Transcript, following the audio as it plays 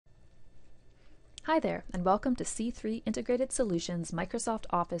Hi there, and welcome to C3 Integrated Solutions Microsoft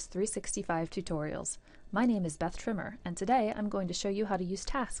Office 365 tutorials. My name is Beth Trimmer, and today I'm going to show you how to use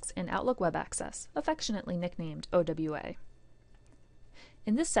tasks in Outlook Web Access, affectionately nicknamed OWA.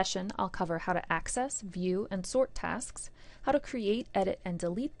 In this session, I'll cover how to access, view, and sort tasks, how to create, edit, and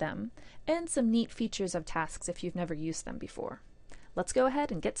delete them, and some neat features of tasks if you've never used them before. Let's go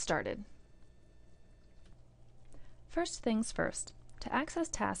ahead and get started. First things first. To access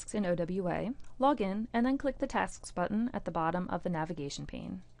tasks in OWA, log in and then click the Tasks button at the bottom of the navigation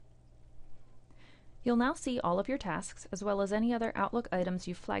pane. You'll now see all of your tasks as well as any other Outlook items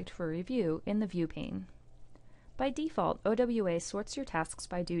you've flagged for review in the View pane. By default, OWA sorts your tasks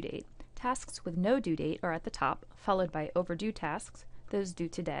by due date. Tasks with no due date are at the top, followed by overdue tasks, those due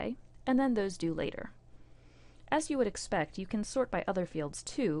today, and then those due later. As you would expect, you can sort by other fields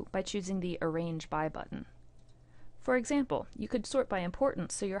too by choosing the Arrange By button. For example, you could sort by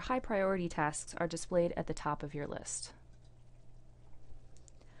importance so your high priority tasks are displayed at the top of your list.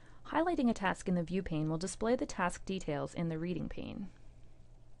 Highlighting a task in the View pane will display the task details in the Reading pane.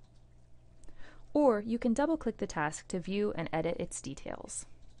 Or you can double-click the task to view and edit its details.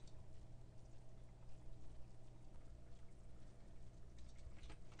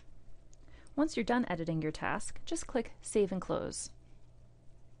 Once you're done editing your task, just click Save and Close.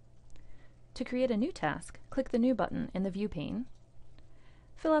 To create a new task, click the New button in the View pane,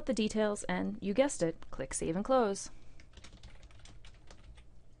 fill out the details, and, you guessed it, click Save and Close.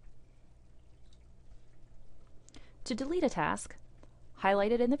 To delete a task,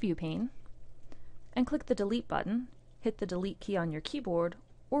 highlight it in the View pane, and click the Delete button, hit the Delete key on your keyboard,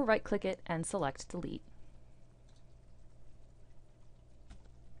 or right-click it and select Delete.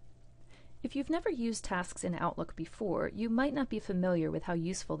 If you've never used tasks in Outlook before, you might not be familiar with how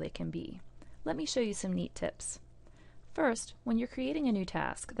useful they can be. Let me show you some neat tips. First, when you're creating a new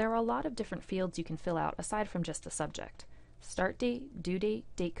task, there are a lot of different fields you can fill out aside from just the subject. Start date, due date,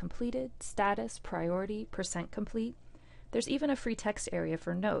 date completed, status, priority, percent complete. There's even a free text area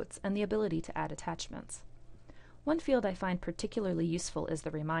for notes and the ability to add attachments. One field I find particularly useful is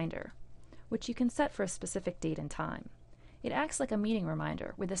the reminder, which you can set for a specific date and time. It acts like a meeting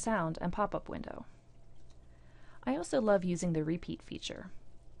reminder with a sound and pop-up window. I also love using the repeat feature.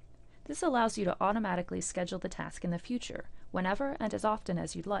 This allows you to automatically schedule the task in the future, whenever and as often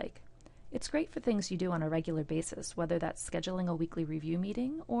as you'd like. It's great for things you do on a regular basis, whether that's scheduling a weekly review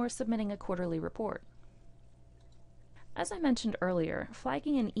meeting or submitting a quarterly report. As I mentioned earlier,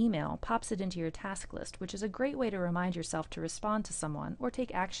 flagging an email pops it into your task list, which is a great way to remind yourself to respond to someone or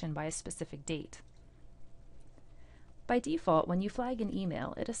take action by a specific date. By default, when you flag an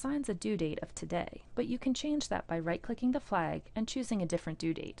email, it assigns a due date of today, but you can change that by right-clicking the flag and choosing a different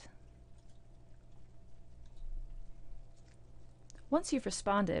due date. Once you've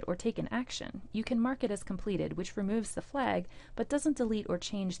responded or taken action, you can mark it as completed, which removes the flag but doesn't delete or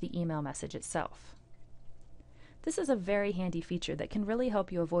change the email message itself. This is a very handy feature that can really help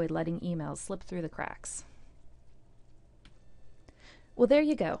you avoid letting emails slip through the cracks. Well, there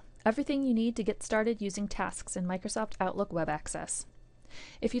you go. Everything you need to get started using tasks in Microsoft Outlook Web Access.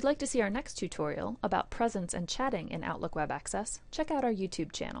 If you'd like to see our next tutorial about presence and chatting in Outlook Web Access, check out our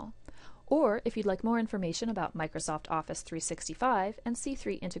YouTube channel. Or if you'd like more information about Microsoft Office 365 and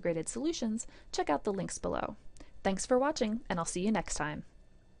C3 Integrated Solutions, check out the links below. Thanks for watching, and I'll see you next time.